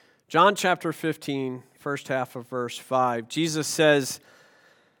John chapter 15, first half of verse 5, Jesus says,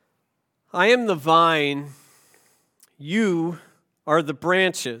 I am the vine, you are the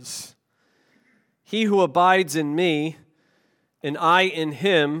branches. He who abides in me, and I in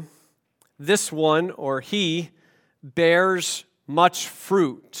him, this one, or he, bears much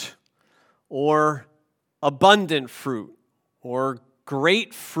fruit, or abundant fruit, or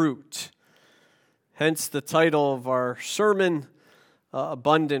great fruit. Hence the title of our sermon,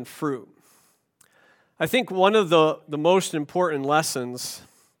 Abundant Fruit. I think one of the most important lessons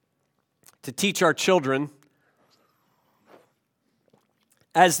to teach our children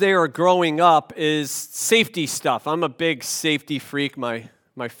as they are growing up is safety stuff. I'm a big safety freak. My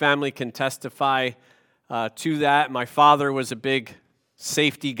family can testify to that. My father was a big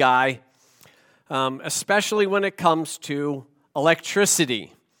safety guy, especially when it comes to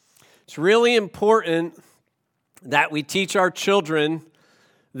electricity. It's really important that we teach our children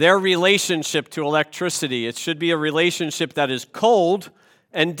their relationship to electricity. It should be a relationship that is cold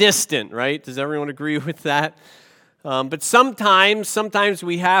and distant, right? Does everyone agree with that? But sometimes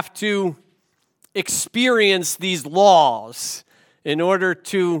we have to experience these laws in order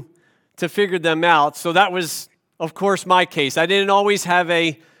to figure them out. So that was, of course, my case. I didn't always have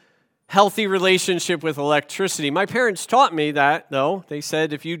a healthy relationship with electricity. My parents taught me that, though. They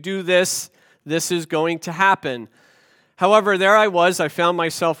said, if you do this, this is going to happen. However, there I was. I found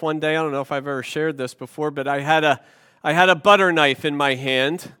myself one day, I don't know if I've ever shared this before, but I had a butter knife in my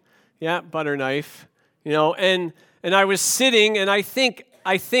hand. Yeah, butter knife. And I was sitting, and I think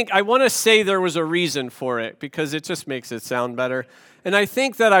I want to say there was a reason for it because it just makes it sound better. And I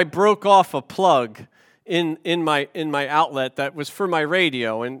think that I broke off a plug in my outlet that was for my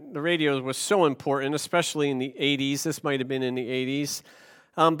radio, and the radio was so important, especially in the 80s. This might have been in the 80s.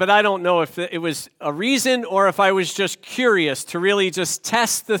 But I don't know if it was a reason or if I was just curious to really just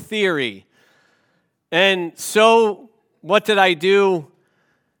test the theory. And so what did I do?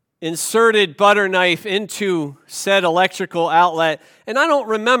 Inserted butter knife into said electrical outlet, and I don't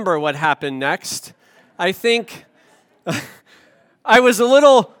remember what happened next. I think I was a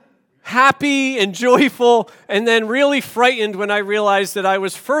little happy and joyful, and then really frightened when I realized that I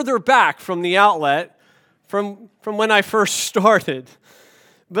was further back from the outlet from when I first started.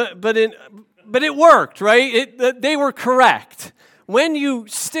 But it worked, right? They were correct. When you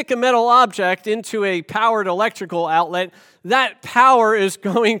stick a metal object into a powered electrical outlet, that power is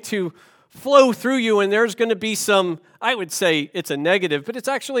going to flow through you, and there's going to be some, I would say it's a negative, but it's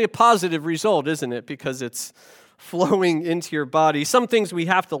actually a positive result, isn't it? Because it's flowing into your body. Some things we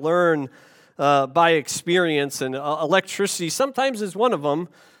have to learn by experience, and electricity sometimes is one of them,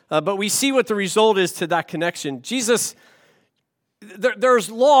 but we see what the result is to that connection. Jesus, there's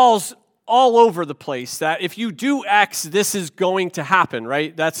laws all over the place that if you do X, this is going to happen,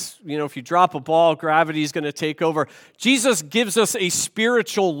 right? That's, if you drop a ball, gravity is going to take over. Jesus gives us a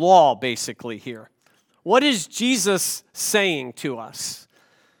spiritual law, basically, here. What is Jesus saying to us?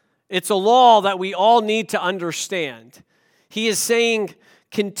 It's a law that we all need to understand. He is saying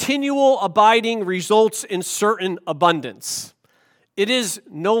continual abiding results in certain abundance. It is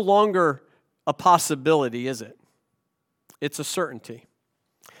no longer a possibility, is it? It's a certainty.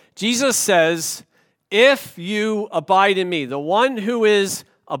 Jesus says, if you abide in me, the one who is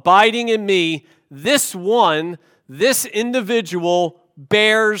abiding in me, this individual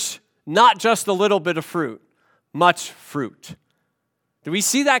bears not just a little bit of fruit, much fruit. Do we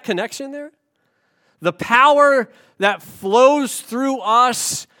see that connection there? The power that flows through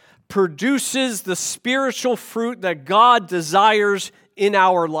us produces the spiritual fruit that God desires in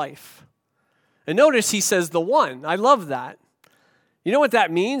our life. And notice he says the one. I love that. You know what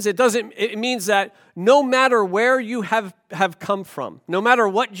that means? It means that no matter where you have come from, no matter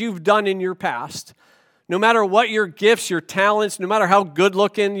what you've done in your past, no matter what your gifts, your talents, no matter how good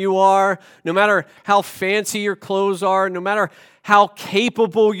looking you are, no matter how fancy your clothes are, no matter how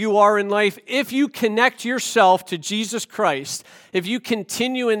capable you are in life, if you connect yourself to Jesus Christ, if you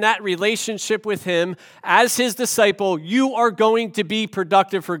continue in that relationship with him as his disciple, you are going to be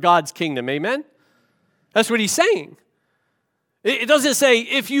productive for God's kingdom. Amen? That's what he's saying. It doesn't say,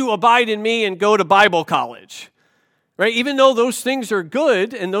 if you abide in me and go to Bible college, right? Even though those things are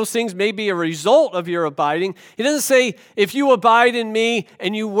good and those things may be a result of your abiding, he doesn't say, if you abide in me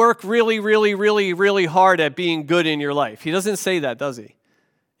and you work really, really, really, really hard at being good in your life. He doesn't say that, does he?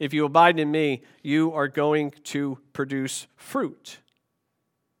 If you abide in me, you are going to produce fruit.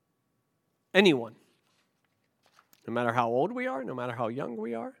 Anyone. No matter how old we are, no matter how young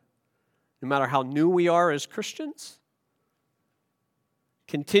we are, no matter how new we are as Christians,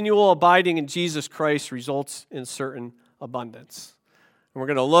 continual abiding in Jesus Christ results in certain abundance. And we're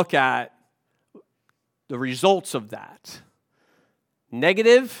going to look at the results of that.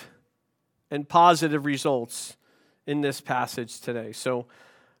 Negative and positive results in this passage today. So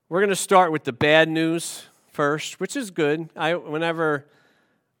we're going to start with the bad news first, which is good. Whenever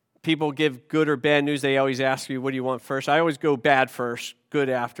people give good or bad news, they always ask you, what do you want first? I always go bad first, good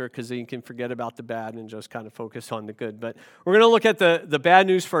after, because then you can forget about the bad and just kind of focus on the good. But we're going to look at the bad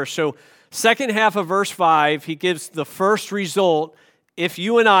news first. So second half of verse 5, he gives the first result. If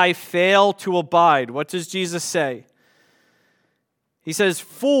you and I fail to abide, what does Jesus say? He says,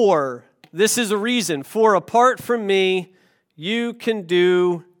 for, this is a reason, for apart from me, you can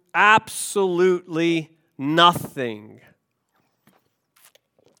do absolutely nothing.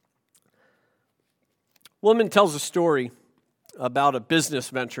 Woman tells a story about a business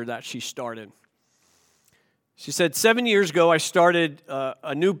venture that she started. She said, 7 years ago, I started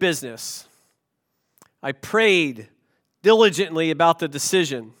a new business. I prayed diligently about the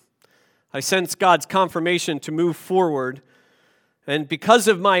decision. I sensed God's confirmation to move forward. And because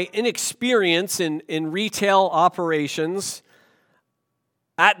of my inexperience in retail operations,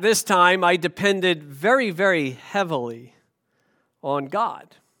 at this time, I depended very, very heavily on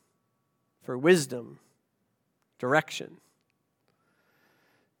God for wisdom, direction.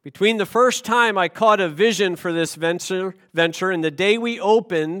 Between the first time I caught a vision for this venture and the day we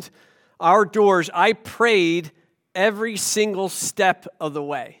opened our doors, I prayed every single step of the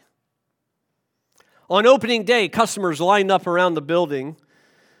way. On opening day, customers lined up around the building.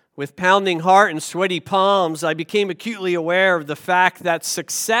 With pounding heart and sweaty palms, I became acutely aware of the fact that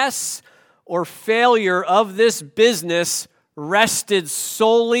success or failure of this business rested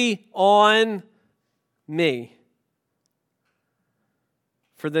solely on me.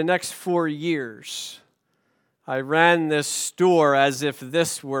 For the next 4 years, I ran this store as if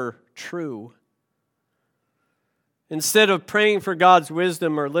this were true. Instead of praying for God's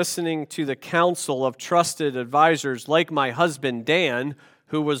wisdom or listening to the counsel of trusted advisors like my husband, Dan,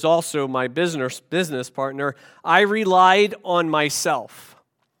 who was also my business partner, I relied on myself.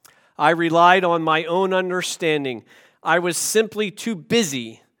 I relied on my own understanding. I was simply too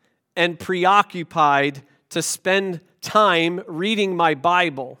busy and preoccupied to spend time reading my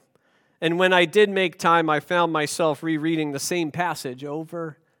Bible. And when I did make time, I found myself rereading the same passage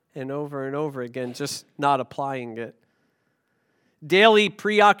over and over and over again, just not applying it. Daily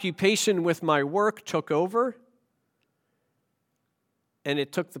preoccupation with my work took over, and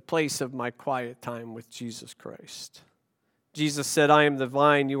it took the place of my quiet time with Jesus Christ. Jesus said, I am the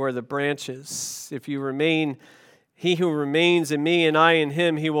vine, you are the branches. If you remain, he who remains in me and I in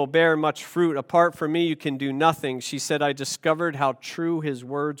him, he will bear much fruit. Apart from me, you can do nothing. She said, I discovered how true his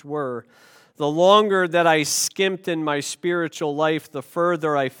words were. The longer that I skimped in my spiritual life, the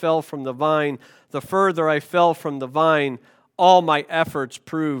further I fell from the vine. The further I fell from the vine, all my efforts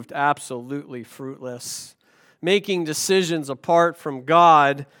proved absolutely fruitless. Making decisions apart from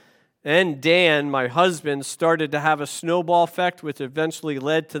God and Dan, my husband, started to have a snowball effect, which eventually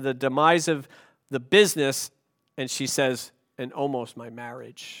led to the demise of the business, and she says, and almost my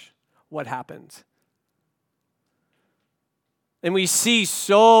marriage. What happened? And we see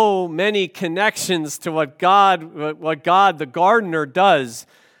so many connections to what God, the gardener, does.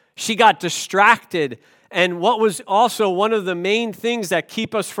 She got distracted. And what was also one of the main things that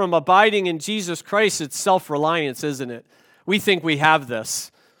keep us from abiding in Jesus Christ, it's self-reliance, isn't it? We think we have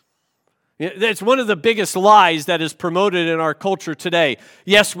this. It's one of the biggest lies that is promoted in our culture today.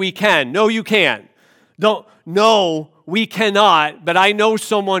 Yes, we can. No, you can't. No, we cannot, but I know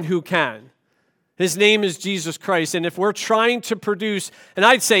someone who can. His name is Jesus Christ. And if we're trying to produce, and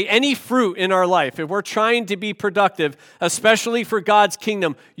I'd say any fruit in our life, if we're trying to be productive, especially for God's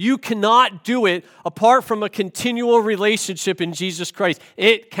kingdom, you cannot do it apart from a continual relationship in Jesus Christ.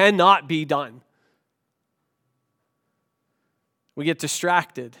 It cannot be done. We get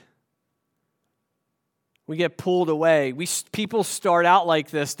distracted. We get pulled away. People start out like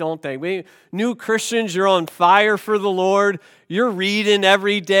this, don't they? New Christians, you're on fire for the Lord. You're reading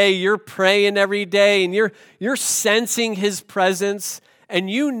every day. You're praying every day. And you're sensing His presence. And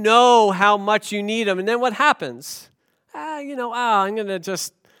you know how much you need Him. And then what happens? I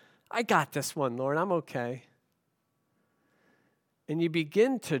got this one, Lord. I'm okay. And you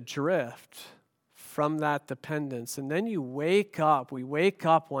begin to drift from that dependence. And then we wake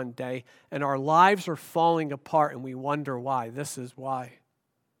up one day, and our lives are falling apart, and we wonder why. This is why.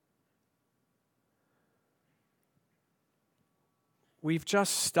 We've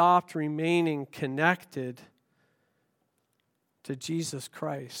just stopped remaining connected to Jesus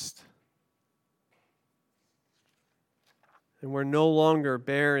Christ. And we're no longer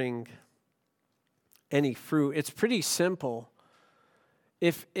bearing any fruit. It's pretty simple.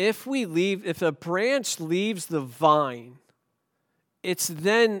 if a branch leaves the vine, it's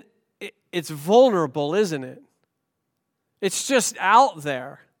vulnerable, isn't it? It's just out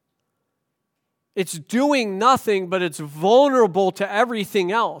there. It's doing nothing, but it's vulnerable to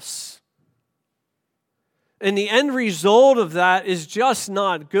everything else. And the end result of that is just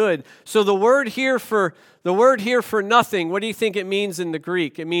not good. So the word here for nothing, what do you think it means in the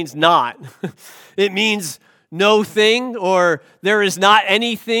Greek? It means not. It means no thing, or there is not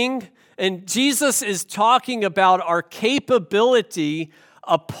anything. And Jesus is talking about our capability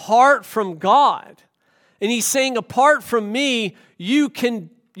apart from God. And he's saying, apart from me, you can't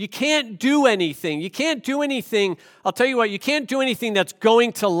do anything. You can't do anything. I'll tell you what, you can't do anything that's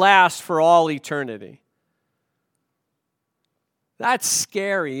going to last for all eternity. That's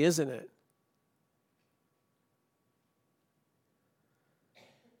scary, isn't it?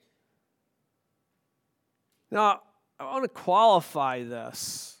 Now, I want to qualify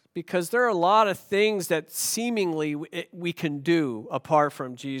this because there are a lot of things that seemingly we can do apart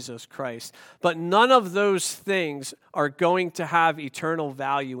from Jesus Christ, but none of those things are going to have eternal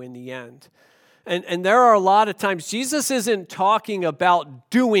value in the end. And there are a lot of times, Jesus isn't talking about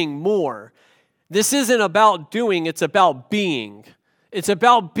doing more. This isn't about doing, it's about being. It's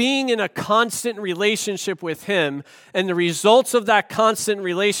about being in a constant relationship with Him, and the results of that constant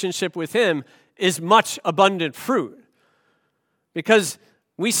relationship with Him is much abundant fruit. Because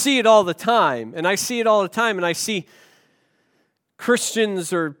we see it all the time, and I see it all the time, and I see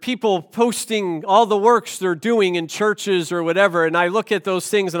Christians or people posting all the works they're doing in churches or whatever, and I look at those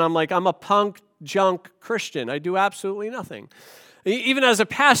things and I'm like, I'm a punk, junk Christian. I do absolutely nothing. Even as a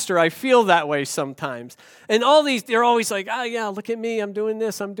pastor, I feel that way sometimes. And all these, they're always like, oh yeah, look at me, I'm doing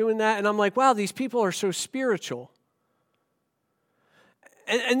this, I'm doing that. And I'm like, wow, these people are so spiritual.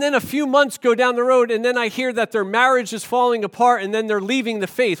 And then a few months go down the road, and then I hear that their marriage is falling apart, and then they're leaving the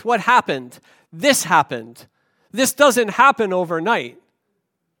faith. What happened? This happened. This doesn't happen overnight.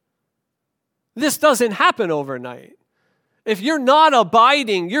 This doesn't happen overnight. If you're not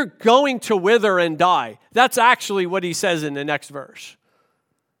abiding, you're going to wither and die. That's actually what he says in the next verse.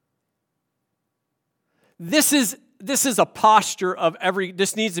 This is a posture of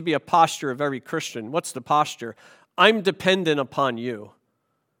this needs to be a posture of every Christian. What's the posture? I'm dependent upon you.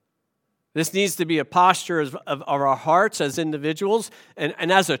 This needs to be a posture of our hearts as individuals and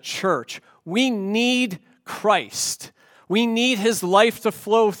as a church. We need Christ. We need His life to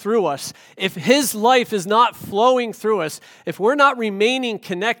flow through us. If His life is not flowing through us, if we're not remaining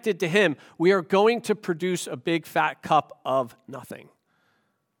connected to Him, we are going to produce a big fat cup of nothing.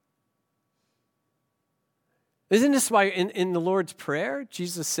 Isn't this why in the Lord's Prayer,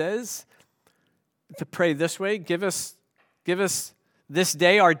 Jesus says to pray this way, give us this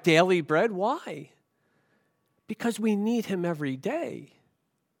day our daily bread? Why? Because we need Him every day.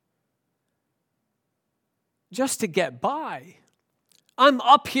 Just to get by. I'm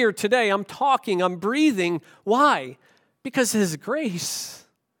up here today, I'm talking, I'm breathing. Why? Because His grace.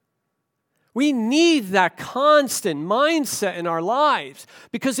 We need that constant mindset in our lives.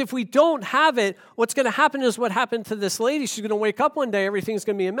 Because if we don't have it, what's going to happen is what happened to this lady. She's going to wake up one day, everything's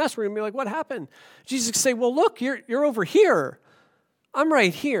going to be a mess. We're going to be like, what happened? Jesus say, well, look, you're over here. I'm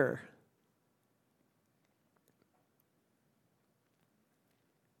right here.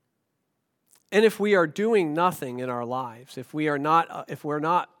 And if we are doing nothing in our lives, if we're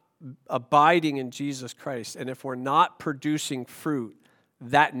not abiding in Jesus Christ, and if we're not producing fruit,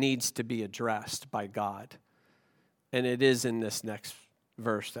 that needs to be addressed by God. And it is in this next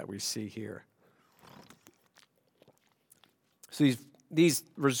verse that we see here. So these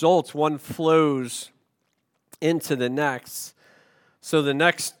results, one flows into the next. So the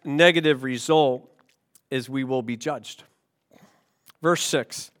next negative result is we will be judged. Verse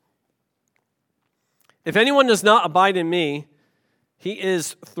 6. If anyone does not abide in me, he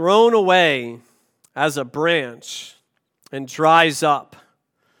is thrown away as a branch and dries up.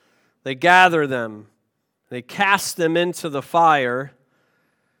 They gather them, they cast them into the fire,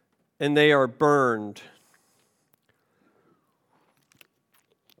 and they are burned.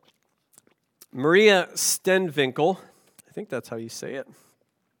 Maria Stenvinkel, I think that's how you say it,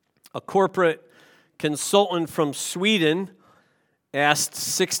 a corporate consultant from Sweden, asked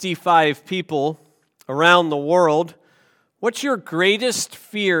 65 people around the world, what's your greatest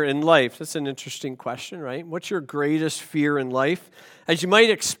fear in life? That's an interesting question, right? What's your greatest fear in life? As you might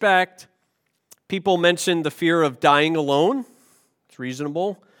expect, people mentioned the fear of dying alone. It's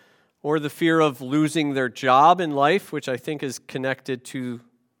reasonable. Or the fear of losing their job in life, which I think is connected to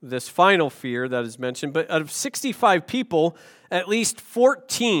this final fear that is mentioned. But out of 65 people, at least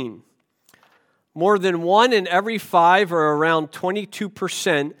 14 more than 1 in every 5, or around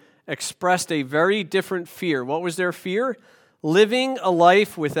 22%, expressed a very different fear. What was their fear? Living a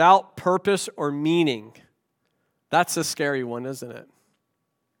life without purpose or meaning. That's a scary one, isn't it?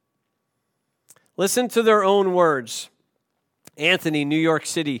 Listen to their own words. Anthony, New York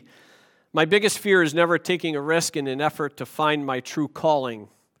City. My biggest fear is never taking a risk in an effort to find my true calling.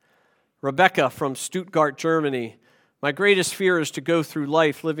 Rebecca from Stuttgart, Germany. My greatest fear is to go through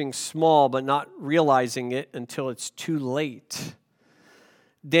life living small but not realizing it until it's too late.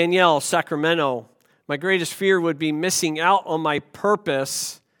 Danielle, Sacramento. My greatest fear would be missing out on my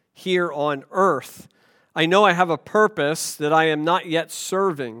purpose here on earth. I know I have a purpose that I am not yet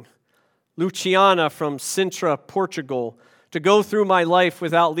serving. Luciana from Sintra, Portugal. To go through my life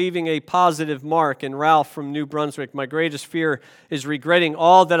without leaving a positive mark. And Ralph from New Brunswick. My greatest fear is regretting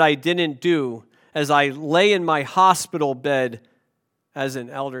all that I didn't do as I lay in my hospital bed as an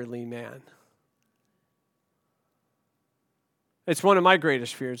elderly man. It's one of my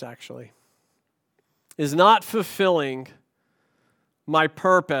greatest fears, actually, is not fulfilling my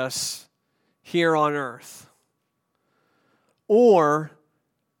purpose here on earth, or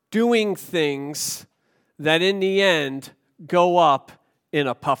doing things that in the end go up in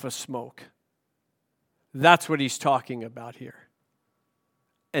a puff of smoke. That's what he's talking about here.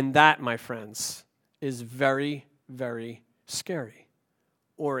 And that, my friends, is very, very scary.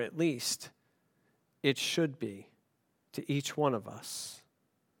 Or at least it should be to each one of us.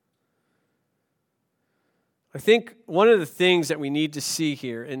 I think one of the things that we need to see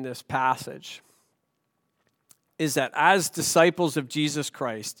here in this passage is that as disciples of Jesus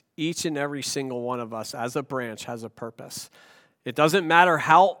Christ, each and every single one of us as a branch has a purpose. It doesn't matter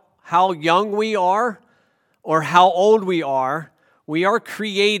how young we are or how old we are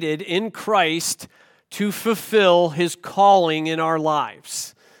created in Christ to fulfill his calling in our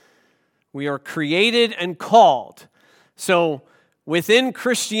lives. We are created and called. So within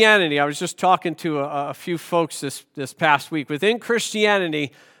Christianity, I was just talking to a few folks this past week. Within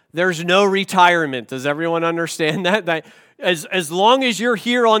Christianity, there's no retirement. Does everyone understand that? That as long as you're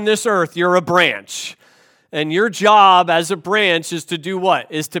here on this earth, you're a branch. And your job as a branch is to do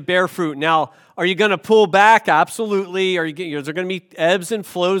what? Is to bear fruit. Now, are you going to pull back? Absolutely. Is there going to be ebbs and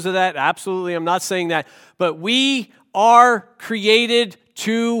flows of that? Absolutely. I'm not saying that. But we are created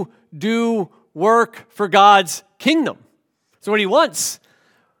to do work for God's kingdom. That's what he wants.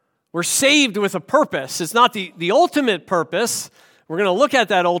 We're saved with a purpose. It's not the ultimate purpose. We're going to look at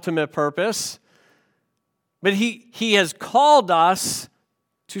that ultimate purpose. But he has called us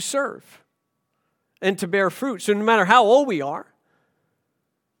to serve and to bear fruit. So no matter how old we are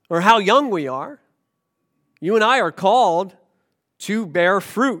or how young we are, you and I are called to bear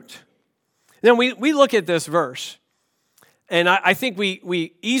fruit. Then we look at this verse, and I think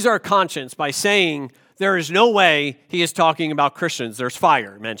we ease our conscience by saying there is no way he is talking about Christians. There's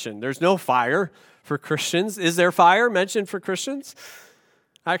fire mentioned. There's no fire for Christians. Is there fire mentioned for Christians?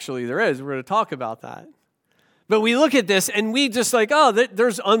 Actually, there is. We're going to talk about that. But we look at this and we just like,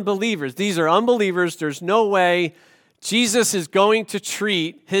 there's unbelievers. These are unbelievers. There's no way Jesus is going to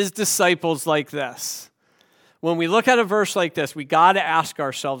treat his disciples like this. When we look at a verse like this, we got to ask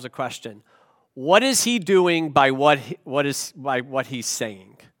ourselves a question. What is he doing by what he's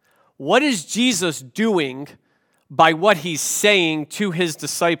saying? What is Jesus doing by what he's saying to his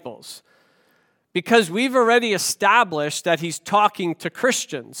disciples? Because we've already established that he's talking to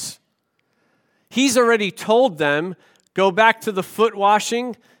Christians. He's already told them, go back to the foot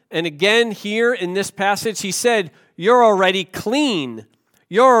washing. And again, here in this passage, he said, you're already clean.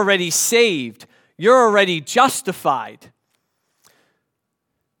 You're already saved. You're already justified.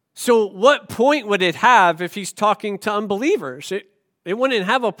 So what point would it have if he's talking to unbelievers? It wouldn't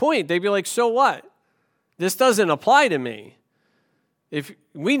have a point. They'd be like, so what? This doesn't apply to me. If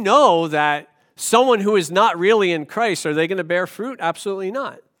we know that someone who is not really in Christ, are they going to bear fruit? Absolutely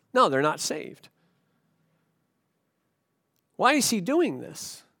not. No, they're not saved. Why is he doing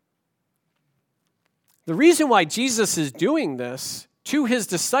this? The reason why Jesus is doing this to his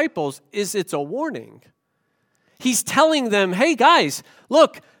disciples is it's a warning. He's telling them, hey guys,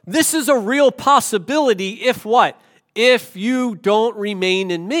 look, this is a real possibility if what? If you don't remain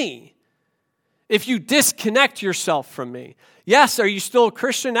in me. If you disconnect yourself from me. Yes, are you still a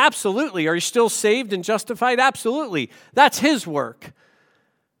Christian? Absolutely. Are you still saved and justified? Absolutely. That's his work.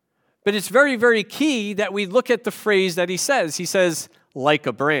 But it's very, very key that we look at the phrase that he says. He says, like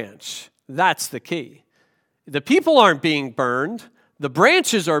a branch. That's the key. The people aren't being burned. The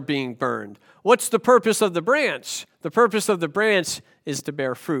branches are being burned. What's the purpose of the branch? The purpose of the branch is to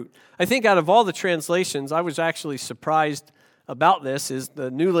bear fruit. I think out of all the translations, I was actually surprised about this is the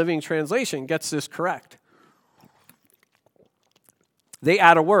New Living Translation gets this correct. They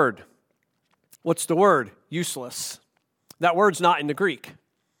add a word. What's the word? Useless. That word's not in the Greek.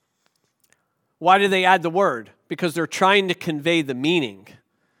 Why do they add the word? Because they're trying to convey the meaning.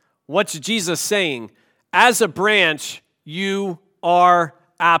 What's Jesus saying? As a branch, you are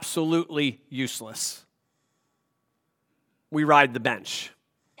absolutely useless. We ride the bench.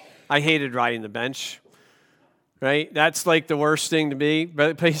 I hated riding the bench, right? That's like the worst thing to be,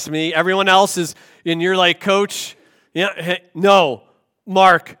 but place to me. Everyone else is, and you're like, coach, no,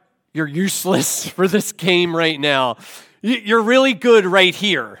 Mark, you're useless for this game right now. You're really good right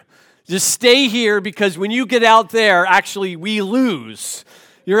here. Just stay here because when you get out there, actually, we lose.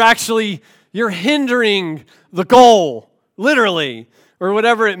 You're hindering the goal, literally, or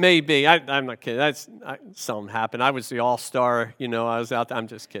whatever it may be. I'm not kidding. Something happened. I was the all-star, I was out there. I'm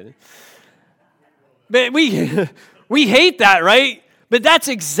just kidding. But we hate that, right? But that's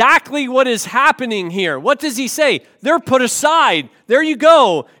exactly what is happening here. What does he say? They're put aside. There you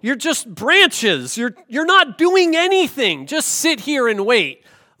go. You're just branches. You're not doing anything. Just sit here and wait.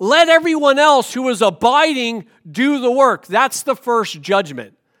 Let everyone else who is abiding do the work. That's the first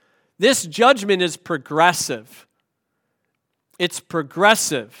judgment. This judgment is progressive. It's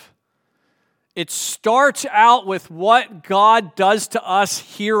progressive. It starts out with what God does to us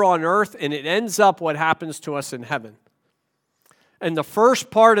here on earth, and it ends up what happens to us in heaven. And the first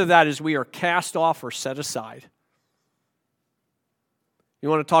part of that is we are cast off or set aside. You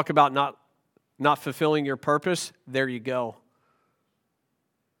want to talk about not fulfilling your purpose? There you go.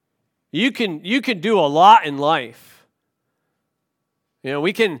 You can do a lot in life.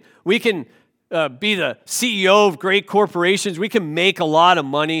 We can be the CEO of great corporations. We can make a lot of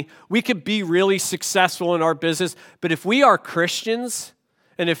money. We could be really successful in our business. But if we are Christians,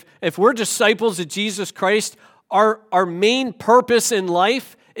 and if we're disciples of Jesus Christ, our main purpose in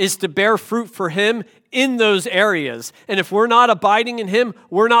life is to bear fruit for Him in those areas. And if we're not abiding in Him,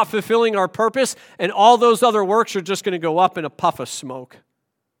 we're not fulfilling our purpose, and all those other works are just going to go up in a puff of smoke.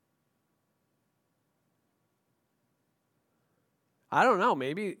 I don't know,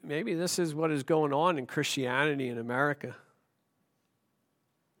 maybe this is what is going on in Christianity in America.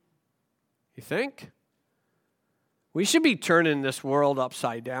 You think? We should be turning this world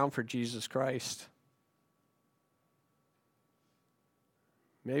upside down for Jesus Christ.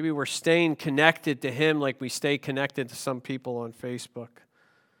 Maybe we're staying connected to Him like we stay connected to some people on Facebook.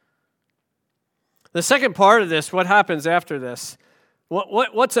 The second part of this, what happens after this?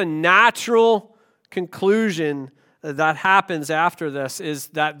 What's a natural conclusion that happens after this is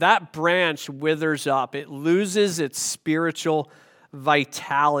that branch withers up. It loses its spiritual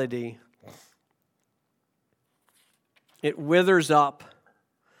vitality. It withers up.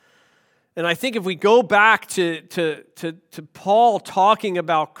 And I think if we go back to Paul talking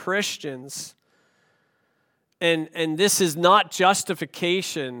about Christians, and this is not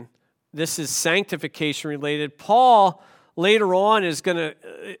justification, this is sanctification related. Paul later on is going to,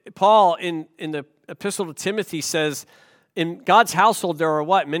 Paul in the Epistle to Timothy says, in God's household there are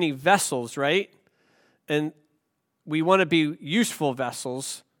what? Many vessels, right? And we want to be useful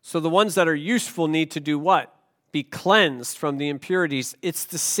vessels. So the ones that are useful need to do what? Be cleansed from the impurities. It's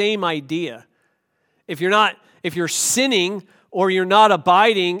the same idea. If you're sinning or you're not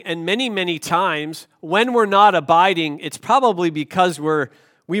abiding, and many times when we're not abiding, it's probably because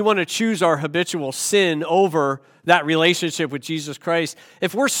we want to choose our habitual sin over that relationship with Jesus Christ.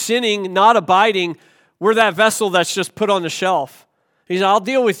 If we're sinning, not abiding, we're that vessel that's just put on the shelf. He said, I'll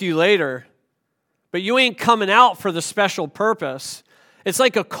deal with you later, but you ain't coming out for the special purpose. It's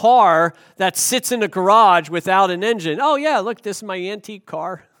like a car that sits in a garage without an engine. Oh yeah, look, this is my antique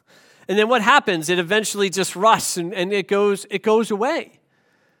car. And then what happens? It eventually just rusts and it goes away.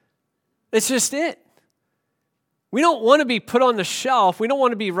 It's just it. We don't want to be put on the shelf. We don't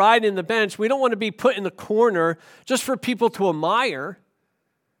want to be riding the bench. We don't want to be put in the corner just for people to admire.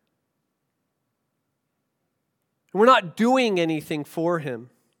 We're not doing anything for Him.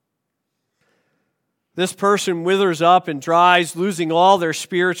 This person withers up and dries, losing all their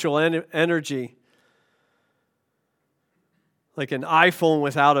spiritual energy. Like an iPhone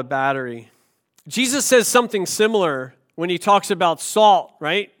without a battery. Jesus says something similar when He talks about salt,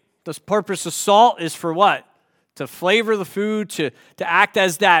 right? The purpose of salt is for what? To flavor the food, to act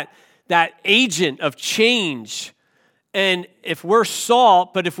as that agent of change. And if we're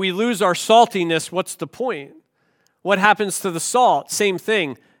salt, but if we lose our saltiness, what's the point? What happens to the salt? Same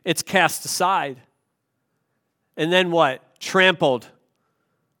thing. It's cast aside. And then what? Trampled.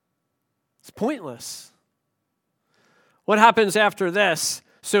 It's pointless. What happens after this?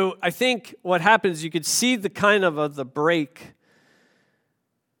 So I think what happens, you could see the kind of the break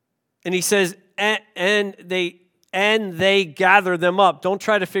And he says, and they gather them up. Don't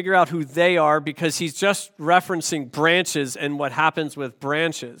try to figure out who they are, because he's just referencing branches and what happens with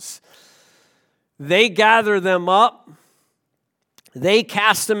branches. They gather them up, they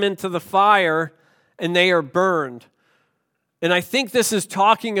cast them into the fire, and they are burned. And I think this is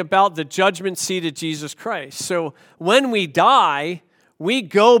talking about the judgment seat of Jesus Christ. So when we die, we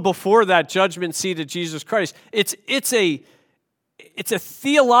go before that judgment seat of Jesus Christ. It's a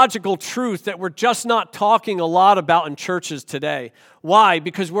theological truth that we're just not talking a lot about in churches today. Why?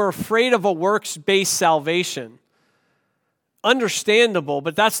 Because we're afraid of a works-based salvation. Understandable,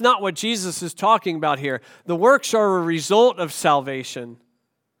 but that's not what Jesus is talking about here. The works are a result of salvation.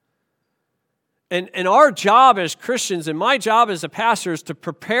 And our job as Christians, and my job as a pastor, is to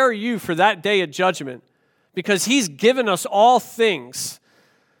prepare you for that day of judgment, because he's given us all things.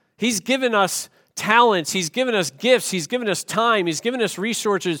 He's given us talents, he's given us gifts, he's given us time, he's given us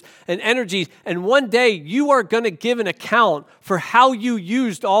resources and energy, and one day you are going to give an account for how you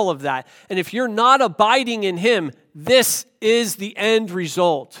used all of that. And if you're not abiding in him, this is the end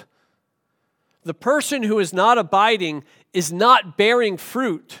result. The person who is not abiding is not bearing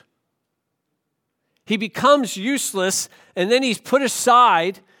fruit. He becomes useless, and then he's put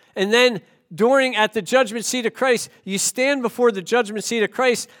aside, and then at the judgment seat of Christ, you stand before the judgment seat of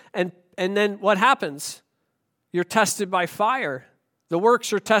Christ, and then what happens? You're tested by fire. The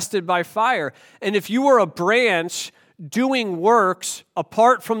works are tested by fire. And if you are a branch doing works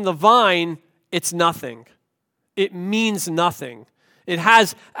apart from the vine, it's nothing. It means nothing. It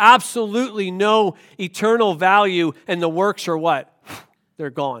has absolutely no eternal value, and the works are what? They're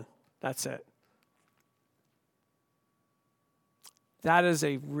gone. That's it. That is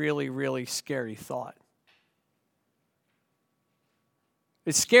a really, really scary thought.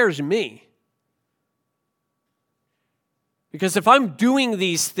 It scares me. Because if I'm doing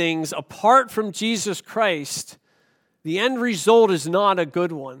these things apart from Jesus Christ, the end result is not a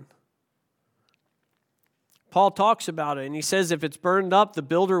good one. Paul talks about it, and he says if it's burned up, the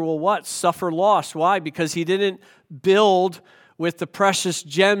builder will what? Suffer loss. Why? Because he didn't build with the precious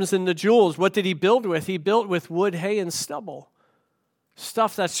gems and the jewels. What did he build with? He built with wood, hay, and stubble.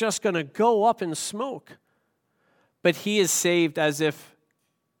 Stuff that's just going to go up in smoke. But he is saved as if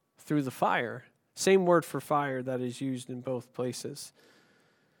through the fire. Same word for fire that is used in both places.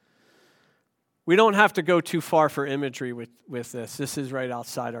 We don't have to go too far for imagery with this. This is right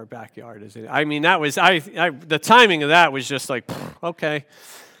outside our backyard, isn't it? I mean, that was the timing of that was just like, okay.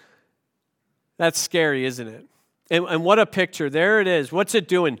 That's scary, isn't it? And what a picture. There it is. What's it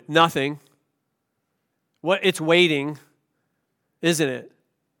doing? Nothing. It's waiting, isn't it?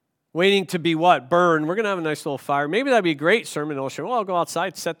 Waiting to be what? Burned. We're going to have a nice little fire. Maybe that'd be a great sermon illustration. Well, I'll go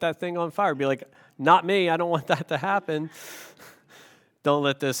outside, set that thing on fire. Be like, not me. I don't want that to happen. Don't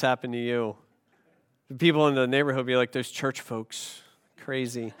let this happen to you. The people in the neighborhood be like, those church folks,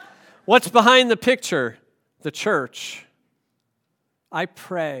 crazy. What's behind the picture? The church. I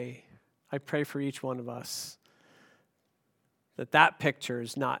pray for each one of us that picture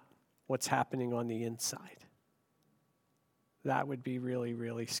is not what's happening on the inside. That would be really,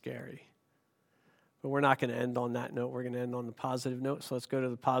 really scary. But we're not going to end on that note. We're going to end on the positive note. So let's go to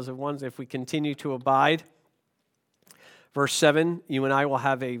the positive ones. If we continue to abide, verse 7, you and I will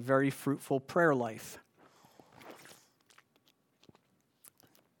have a very fruitful prayer life.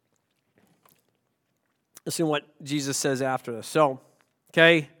 Listen to what Jesus says after this. So,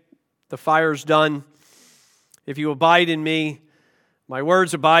 okay, the fire's done. If you abide in me, my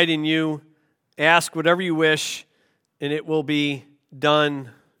words abide in you. Ask whatever you wish, and it will be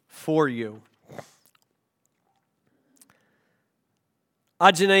done for you.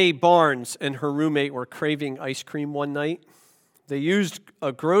 Ajane Barnes and her roommate were craving ice cream one night. They used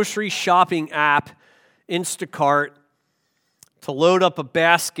a grocery shopping app, Instacart, to load up a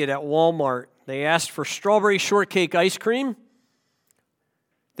basket at Walmart. They asked for strawberry shortcake ice cream.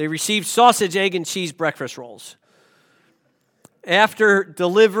 They received sausage, egg, and cheese breakfast rolls. After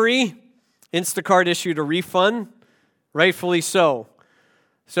delivery, Instacart issued a refund, rightfully so.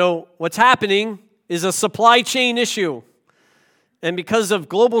 So what's happening is a supply chain issue. And because of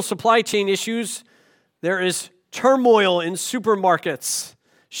global supply chain issues, there is turmoil in supermarkets.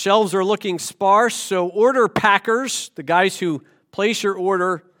 Shelves are looking sparse, so order packers, the guys who place your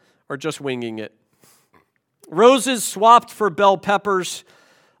order, are just winging it. Roses swapped for bell peppers,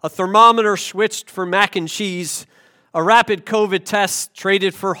 a thermometer switched for mac and cheese, a rapid COVID test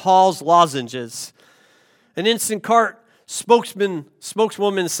traded for Hall's lozenges. An Instacart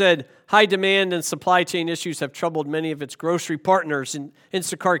spokeswoman said, high demand and supply chain issues have troubled many of its grocery partners, and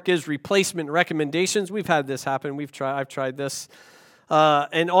Instacart gives replacement recommendations. We've had this happen. I've tried this.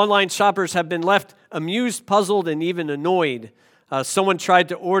 and online shoppers have been left amused, puzzled, and even annoyed. Someone tried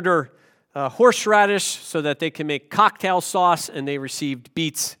to order horseradish so that they can make cocktail sauce, and they received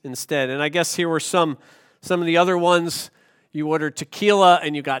beets instead. And I guess here were some of the other ones. You ordered tequila,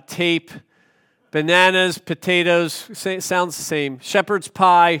 and you got tape. Bananas, potatoes, sounds the same. Shepherd's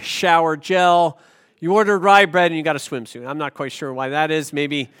pie, shower gel. You ordered rye bread, and you got a swimsuit. I'm not quite sure why that is.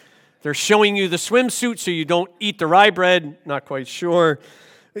 Maybe they're showing you the swimsuit so you don't eat the rye bread. Not quite sure.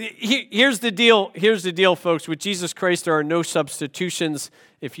 Here's the deal, folks. With Jesus Christ, there are no substitutions.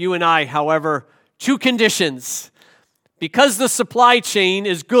 If you and I, however, two conditions. Because the supply chain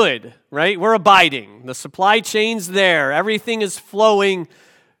is good, right? We're abiding. The supply chain's there. Everything is flowing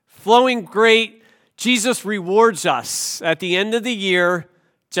great. Jesus rewards us at the end of the year,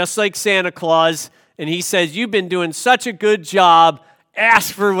 just like Santa Claus. And he says, you've been doing such a good job.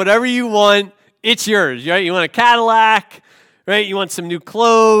 Ask for whatever you want. It's yours, right? You want a Cadillac, right? You want some new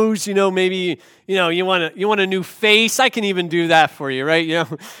clothes, maybe, you want a new face. I can even do that for you, right?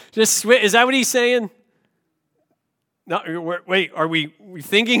 Is that what he's saying? No, wait, are we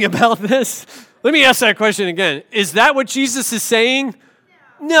thinking about this? Let me ask that question again. Is that what Jesus is saying?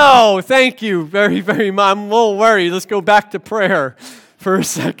 No, thank you very, very much. I'm a little worried. Let's go back to prayer for a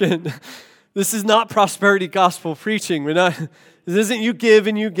second. This is not prosperity gospel preaching. This isn't you give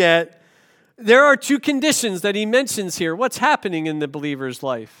and you get. There are two conditions that he mentions here. What's happening in the believer's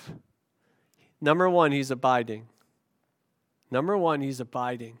life? Number one, he's abiding.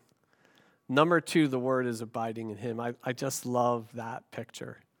 Number two, the word is abiding in him. I just love that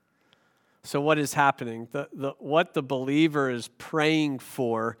picture. So what is happening? What the believer is praying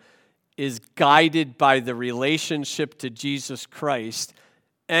for is guided by the relationship to Jesus Christ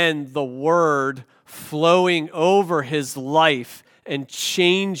and the word flowing over his life and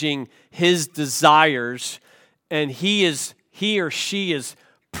changing his desires. And he or she is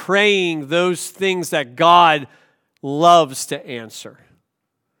praying those things that God loves to answer.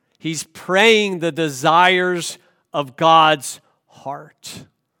 He's praying the desires of God's heart.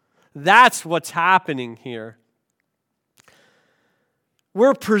 That's what's happening here.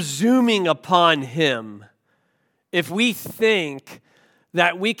 We're presuming upon him if we think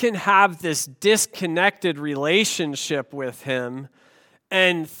that we can have this disconnected relationship with him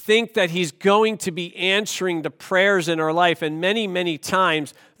and think that he's going to be answering the prayers in our life. And many, many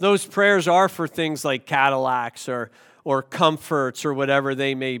times, those prayers are for things like Cadillacs or comforts or whatever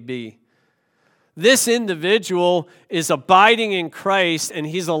they may be. This individual is abiding in Christ, and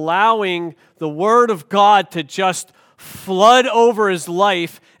he's allowing the Word of God to just flood over his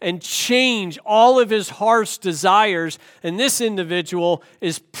life and change all of his heart's desires. And this individual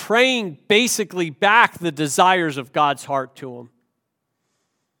is praying basically back the desires of God's heart to him.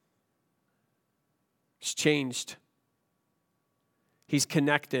 He's changed. He's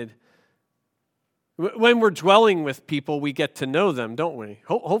connected. When we're dwelling with people, we get to know them, don't we?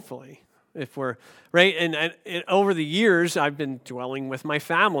 Hopefully. If we're right, and over the years, I've been dwelling with my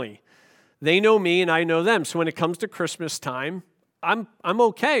family. They know me, and I know them. So when it comes to Christmas time, I'm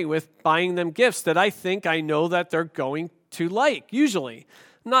okay with buying them gifts that I think I know that they're going to like. Usually,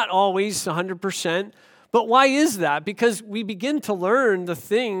 not always 100%. But why is that? Because we begin to learn the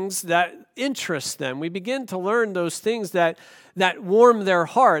things that interest them. We begin to learn those things that warm their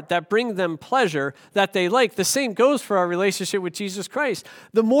heart, that bring them pleasure, that they like. The same goes for our relationship with Jesus Christ.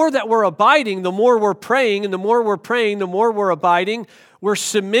 The more that we're abiding, the more we're praying, and the more we're praying, the more we're abiding. We're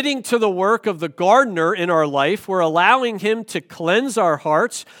submitting to the work of the gardener in our life. We're allowing him to cleanse our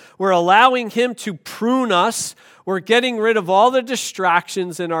hearts. We're allowing him to prune us. We're getting rid of all the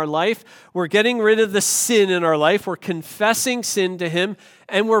distractions in our life. We're getting rid of the sin in our life. We're confessing sin to him,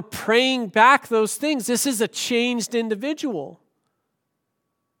 and we're praying back those things. This is a changed individual.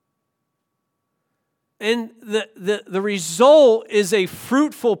 And the result is a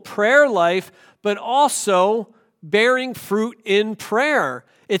fruitful prayer life, but also bearing fruit in prayer.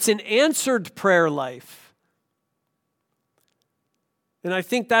 It's an answered prayer life. And I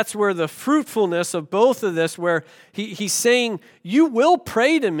think that's where the fruitfulness of both of this, where he's saying, you will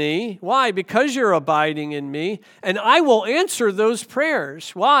pray to me. Why? Because you're abiding in me, and I will answer those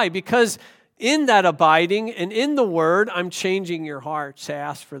prayers. Why? Because in that abiding and in the word, I'm changing your heart to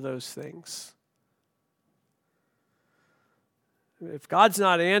ask for those things. If God's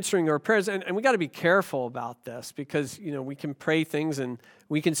not answering our prayers, and we got to be careful about this, because we can pray things and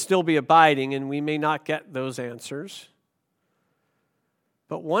we can still be abiding, and we may not get those answers.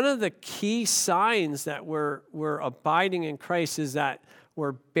 But one of the key signs that we're abiding in Christ is that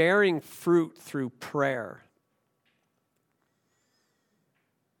we're bearing fruit through prayer.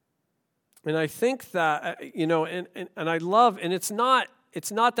 And I think that, and I love, and it's not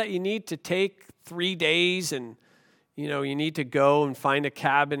that you need to take 3 days and, you need to go and find a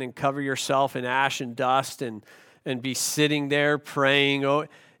cabin and cover yourself in ash and dust and be sitting there praying. Oh,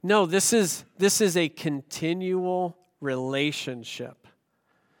 no, this is a continual relationship.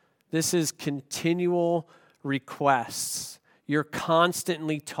 This is continual requests. You're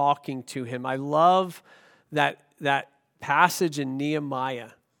constantly talking to him. I love that passage in Nehemiah.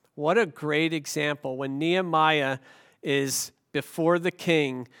 What a great example. When Nehemiah is before the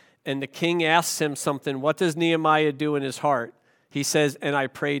king and the king asks him something, what does Nehemiah do in his heart? He says, and I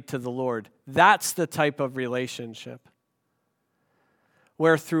prayed to the Lord. That's the type of relationship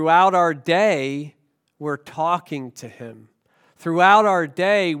where throughout our day, we're talking to him. Throughout our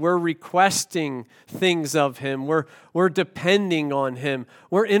day, we're requesting things of him. We're depending on him.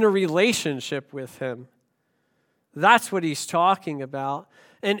 We're in a relationship with him. That's what he's talking about.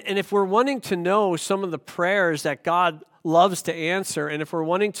 And if we're wanting to know some of the prayers that God loves to answer, and if we're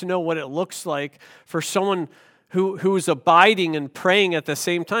wanting to know what it looks like for someone who is abiding and praying at the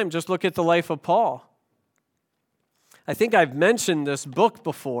same time, just look at the life of Paul. I think I've mentioned this book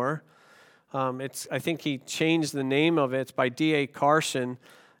before. I think he changed the name of it. It's by D.A. Carson.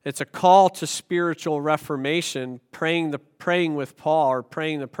 It's a call to spiritual reformation, praying with Paul, or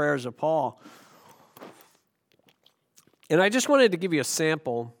praying the prayers of Paul. And I just wanted to give you a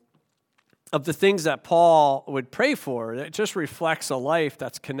sample of the things that Paul would pray for. It just reflects a life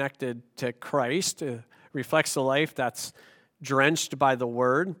that's connected to Christ. It reflects a life that's drenched by the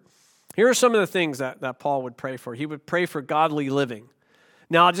Word. Here are some of the things that Paul would pray for. He would pray for godly living.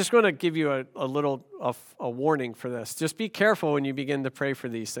 Now, I'm just going to give you a little warning for this. Just be careful when you begin to pray for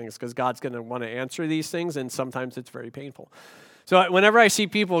these things, because God's going to want to answer these things, and sometimes it's very painful. So whenever I see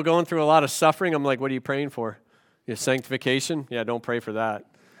people going through a lot of suffering, I'm like, what are you praying for? Your sanctification? Yeah, don't pray for that.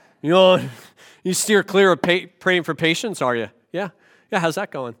 You steer clear of praying for patience, are you? Yeah, how's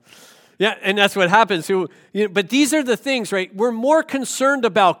that going? Yeah, and that's what happens. But these are the things, right? We're more concerned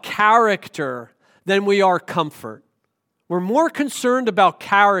about character than we are comfort. We're more concerned about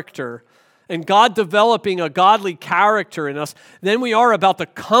character and God developing a godly character in us than we are about the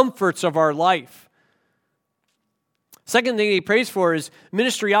comforts of our life. Second thing he prays for is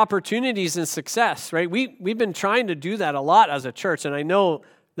ministry opportunities and success, right? We've been trying to do that a lot as a church, and I know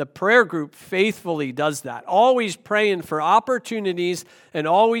the prayer group faithfully does that. Always praying for opportunities and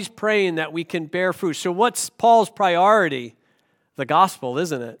always praying that we can bear fruit. So what's Paul's priority? The gospel,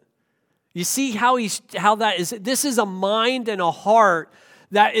 isn't it? You see how that is? This is a mind and a heart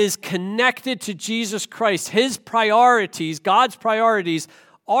that is connected to Jesus Christ. His priorities, God's priorities,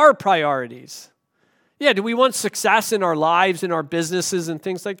 are priorities. Yeah, do we want success in our lives, in our businesses, and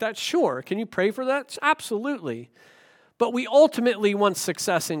things like that? Sure. Can you pray for that? Absolutely. But we ultimately want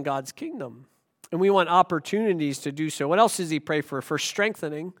success in God's kingdom, and we want opportunities to do so. What else does he pray for? For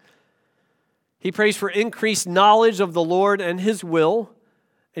strengthening. He prays for increased knowledge of the Lord and his will,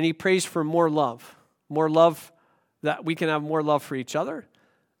 and he prays for more love, that we can have more love for each other,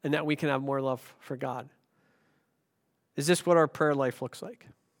 and that we can have more love for God. Is this what our prayer life looks like?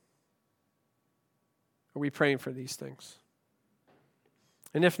 Are we praying for these things?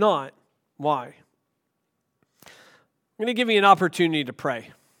 And if not, why? I'm going to give you an opportunity to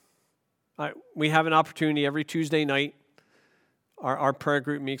pray. We have an opportunity every Tuesday night. Our prayer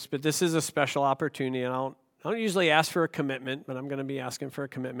group meets, but this is a special opportunity, and I don't usually ask for a commitment, but I'm going to be asking for a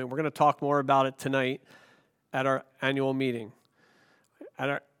commitment. We're going to talk more about it tonight at our annual meeting.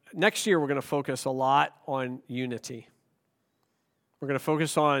 Next year, we're going to focus a lot on unity. We're going to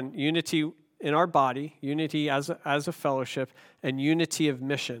focus on unity in our body, unity as a fellowship, and unity of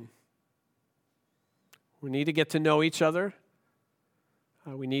mission. We need to get to know each other.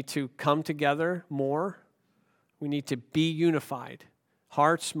 We need to come together more. We need to be unified.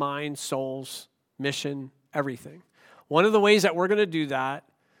 Hearts, minds, souls, mission, everything. One of the ways that we're going to do that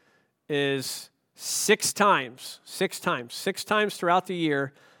is 6 times throughout the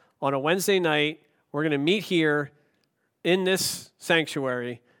year on a Wednesday night, we're going to meet here in this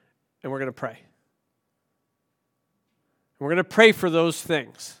sanctuary, and we're going to pray. And we're going to pray for those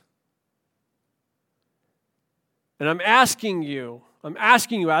things. And I'm asking you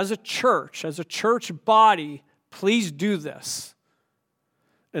as a church body, please do this.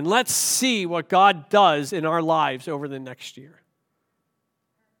 And let's see what God does in our lives over the next year.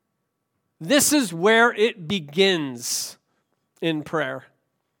 This is where it begins in prayer.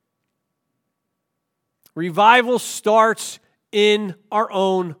 Revival starts in our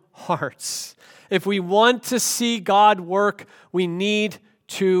own hearts. If we want to see God work, we need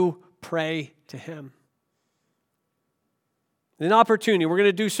to pray to him. An opportunity. We're going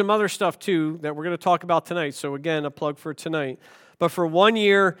to do some other stuff too that we're going to talk about tonight. So again, a plug for tonight. But for 1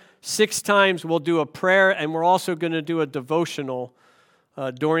 year, 6 times, we'll do a prayer, and we're also going to do a devotional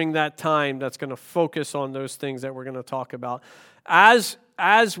during that time that's going to focus on those things that we're going to talk about. As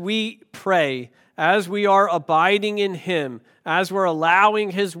we pray, as we are abiding in Him, as we're allowing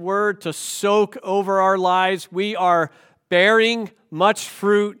His Word to soak over our lives, we are bearing much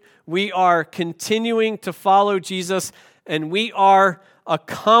fruit. We are continuing to follow Jesus, and we are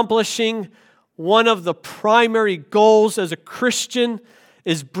accomplishing one of the primary goals as a Christian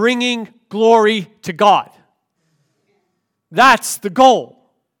is bringing glory to God. That's the goal.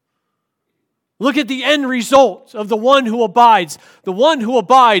 Look at the end result of the one who abides. The one who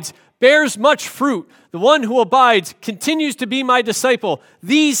abides bears much fruit. The one who abides continues to be my disciple.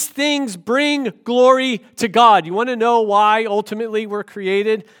 These things bring glory to God. You want to know why ultimately we're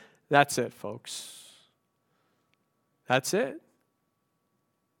created? That's it, folks. That's it.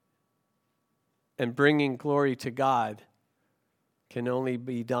 And bringing glory to God can only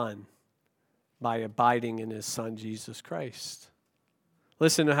be done by abiding in His Son, Jesus Christ.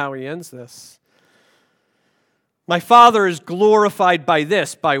 Listen to how he ends this. My Father is glorified by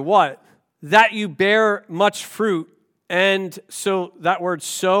this. By what? That you bear much fruit. And so that word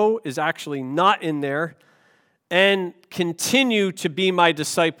 "so" is actually not in there. And continue to be my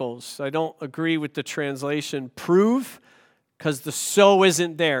disciples. I don't agree with the translation "prove," because the "so"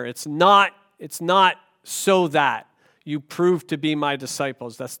 isn't there. It's not so that you prove to be my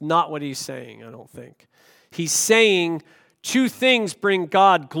disciples. That's not what he's saying, I don't think. He's saying 2 things bring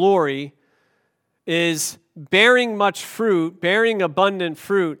God glory, is bearing much fruit, bearing abundant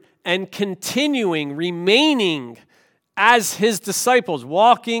fruit, and continuing, remaining as his disciples,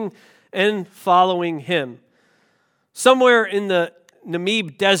 walking and following him. Somewhere in the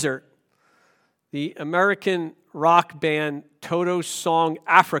Namib Desert, the American rock band Toto's song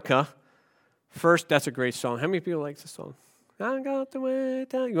Africa, first, that's a great song. How many people like this song? I got the way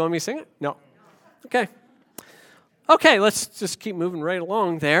down. You want me to sing it? No. Okay. Okay, let's just keep moving right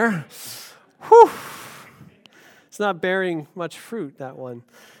along there. Whew. It's not bearing much fruit, that one.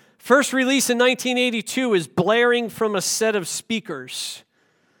 First release in 1982 is blaring from a set of speakers.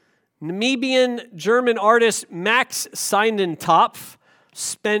 Namibian German artist Max Seidentopf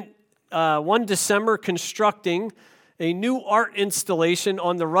spent one December constructing a new art installation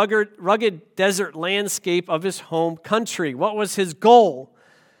on the rugged desert landscape of his home country. What was his goal?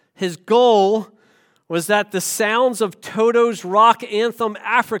 His goal was that the sounds of Toto's rock anthem,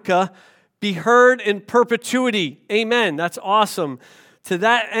 Africa, be heard in perpetuity. Amen. That's awesome. To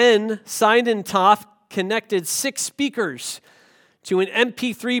that end, Seidentopf connected 6 speakers to an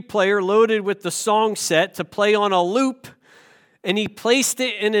MP3 player loaded with the song set to play on a loop, and he placed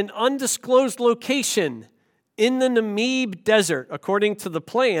it in an undisclosed location in the Namib Desert. According to the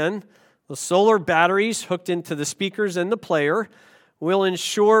plan, the solar batteries hooked into the speakers and the player will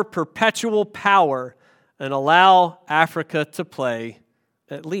ensure perpetual power and allow Africa to play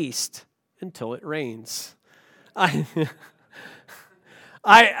at least until it rains. What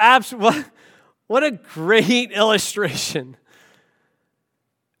a great illustration.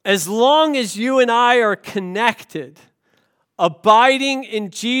 As long as you and I are connected, abiding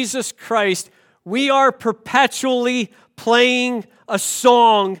in Jesus Christ, we are perpetually playing a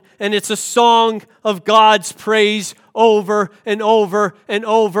song, and it's a song of God's praise over and over and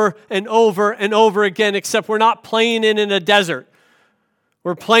over and over and over again, except we're not playing it in a desert.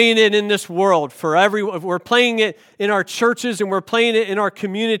 We're playing it in this world for everyone. We're playing it in our churches and we're playing it in our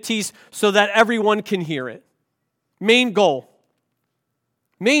communities so that everyone can hear it. Main goal.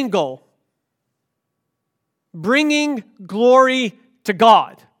 Main goal. Bringing glory to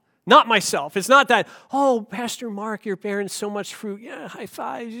God. Not myself. It's not that, oh, Pastor Mark, you're bearing so much fruit. Yeah, high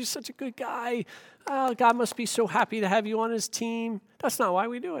five. You're such a good guy. Oh, God must be so happy to have you on his team. That's not why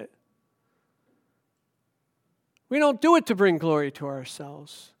we do it. We don't do it to bring glory to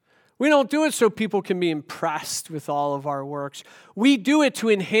ourselves. We don't do it so people can be impressed with all of our works. We do it to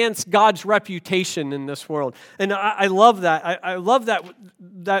enhance God's reputation in this world. And I love that. I love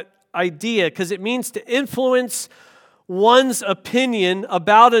that idea because it means to influence one's opinion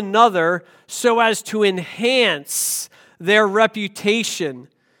about another so as to enhance their reputation.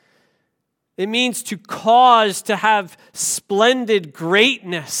 It means to cause to have splendid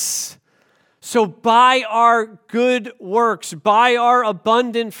greatness. So by our good works, by our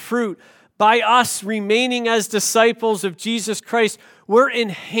abundant fruit, by us remaining as disciples of Jesus Christ, we're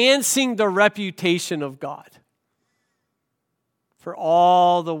enhancing the reputation of God for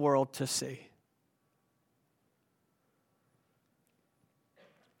all the world to see.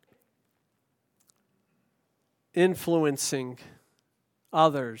 influencing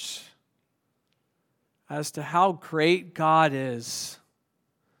others as to how great God is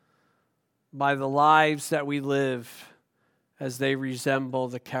by the lives that we live as they resemble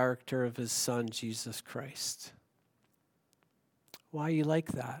the character of his Son, Jesus Christ. Why are you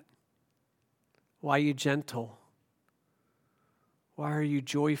like that? Why are you gentle? Why are you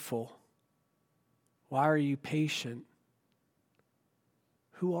joyful? Why are you patient?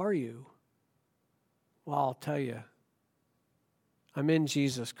 Who are you? Well, I'll tell you. I'm in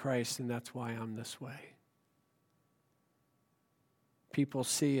Jesus Christ, and that's why I'm this way. People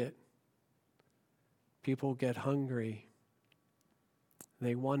see it. People get hungry.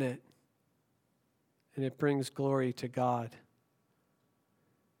 They want it. And it brings glory to God.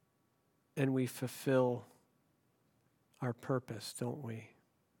 And we fulfill our purpose, don't we?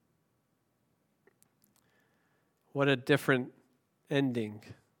 What a different ending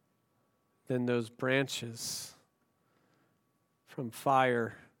than those branches from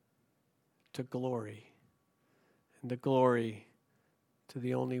fire to glory, and the glory to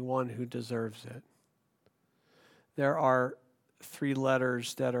the only one who deserves it. There are 3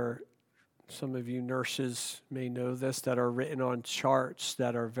 letters that are, some of you nurses may know this, that are written on charts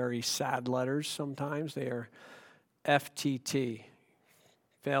that are very sad letters sometimes. They are FTT,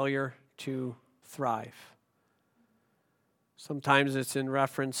 failure to thrive. Sometimes it's in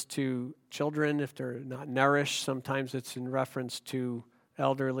reference to children if they're not nourished. Sometimes it's in reference to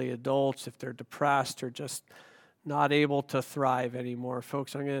elderly adults if they're depressed or just not able to thrive anymore.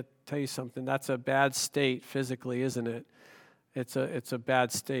 Folks, I'm going to tell you something. That's a bad state physically, isn't it? It's a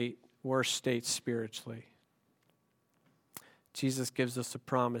bad state, worse state spiritually. Jesus gives us a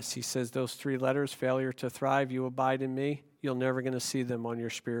promise. He says those 3 letters, failure to thrive, you abide in me, you're never going to see them on your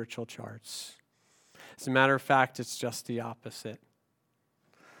spiritual charts. As a matter of fact, it's just the opposite.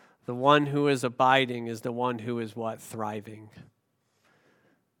 The one who is abiding is the one who is what? Thriving.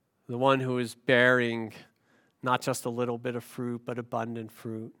 The one who is bearing not just a little bit of fruit, but abundant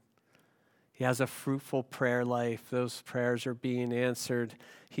fruit. He has a fruitful prayer life. Those prayers are being answered.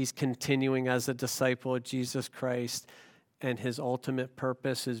 He's continuing as a disciple of Jesus Christ, and his ultimate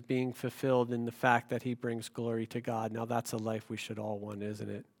purpose is being fulfilled in the fact that he brings glory to God. Now, that's a life we should all want, isn't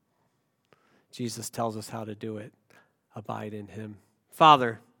it? Jesus tells us how to do it. Abide in him.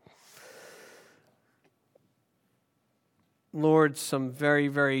 Father, Lord, some very,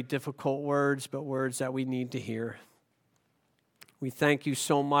 very difficult words, but words that we need to hear. We thank you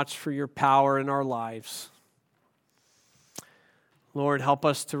so much for your power in our lives. Lord, help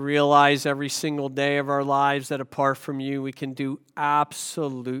us to realize every single day of our lives that apart from you, we can do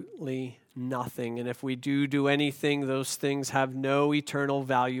absolutely nothing. And if we do anything, those things have no eternal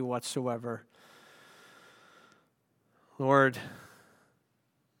value whatsoever. Lord,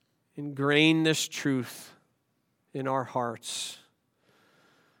 ingrain this truth in our hearts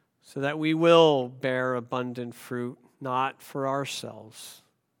so that we will bear abundant fruit, not for ourselves,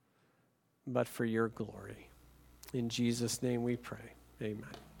 but for your glory. In Jesus' name we pray. Amen.